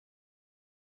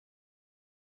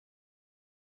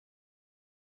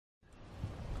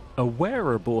A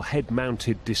wearable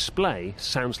head-mounted display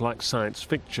sounds like science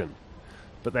fiction.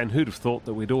 But then who'd have thought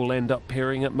that we'd all end up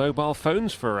peering at mobile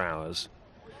phones for hours?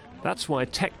 That's why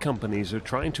tech companies are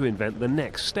trying to invent the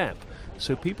next step,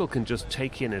 so people can just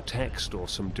take in a text or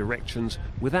some directions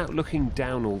without looking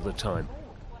down all the time.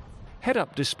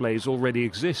 Head-up displays already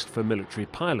exist for military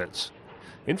pilots.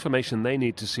 Information they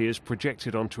need to see is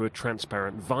projected onto a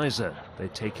transparent visor. They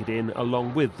take it in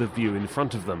along with the view in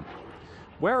front of them.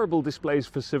 Wearable displays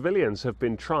for civilians have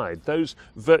been tried. Those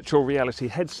virtual reality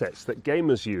headsets that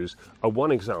gamers use are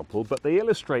one example, but they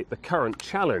illustrate the current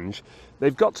challenge.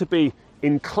 They've got to be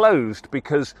enclosed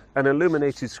because an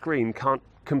illuminated screen can't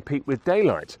compete with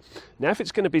daylight. Now, if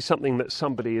it's going to be something that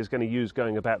somebody is going to use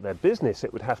going about their business,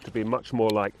 it would have to be much more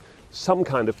like some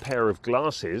kind of pair of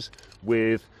glasses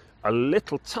with a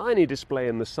little tiny display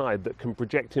in the side that can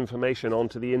project information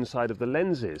onto the inside of the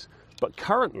lenses. But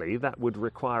currently that would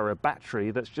require a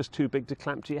battery that's just too big to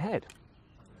clamp to your head.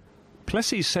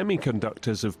 Plessey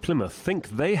Semiconductors of Plymouth think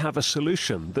they have a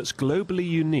solution that's globally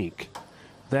unique.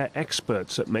 They're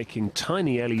experts at making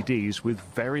tiny LEDs with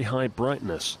very high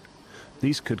brightness.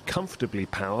 These could comfortably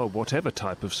power whatever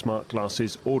type of smart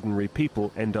glasses ordinary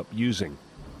people end up using.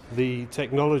 The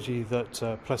technology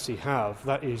that Plessey have,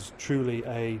 that is truly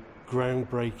a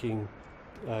groundbreaking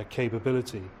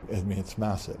capability. I mean, it's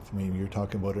massive. I mean, you're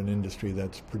talking about an industry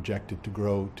that's projected to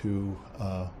grow to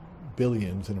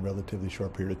billions in a relatively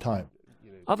short period of time.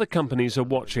 Other companies are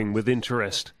watching with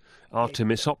interest.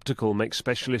 Artemis Optical makes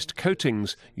specialist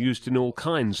coatings used in all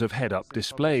kinds of head-up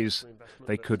displays.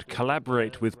 They could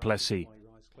collaborate with Plessey.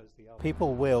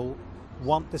 People will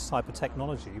want this type of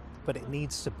technology, but it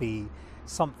needs to be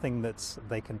something that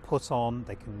they can put on,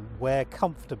 they can wear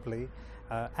comfortably,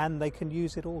 and they can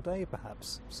use it all day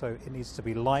perhaps. So it needs to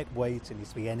be lightweight, it needs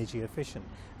to be energy efficient.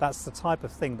 That's the type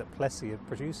of thing that Plessey are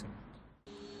producing.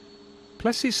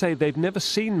 Plessey say they've never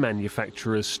seen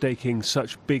manufacturers staking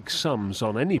such big sums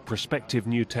on any prospective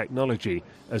new technology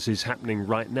as is happening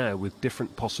right now with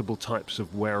different possible types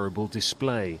of wearable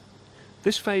display.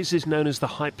 This phase is known as the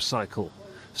hype cycle.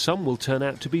 Some will turn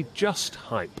out to be just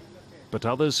hype, but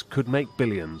others could make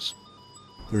billions.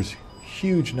 There's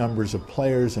huge numbers of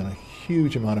players and a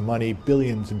huge amount of money,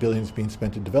 billions and billions being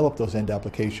spent to develop those end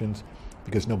applications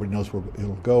because nobody knows where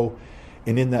it'll go.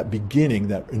 And in that beginning,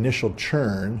 that initial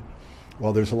churn,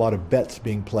 while there's a lot of bets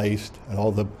being placed and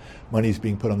all the money's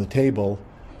being put on the table,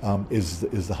 is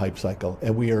the hype cycle.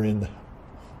 And we are in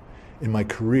my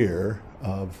career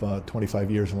of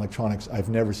 25 years in electronics, I've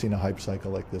never seen a hype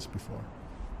cycle like this before.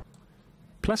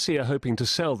 Plessey are hoping to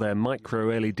sell their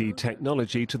MicroLED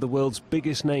technology to the world's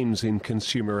biggest names in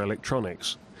consumer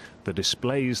electronics. The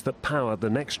displays that power the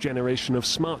next generation of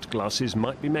smart glasses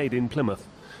might be made in Plymouth,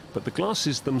 but the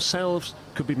glasses themselves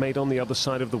could be made on the other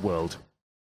side of the world.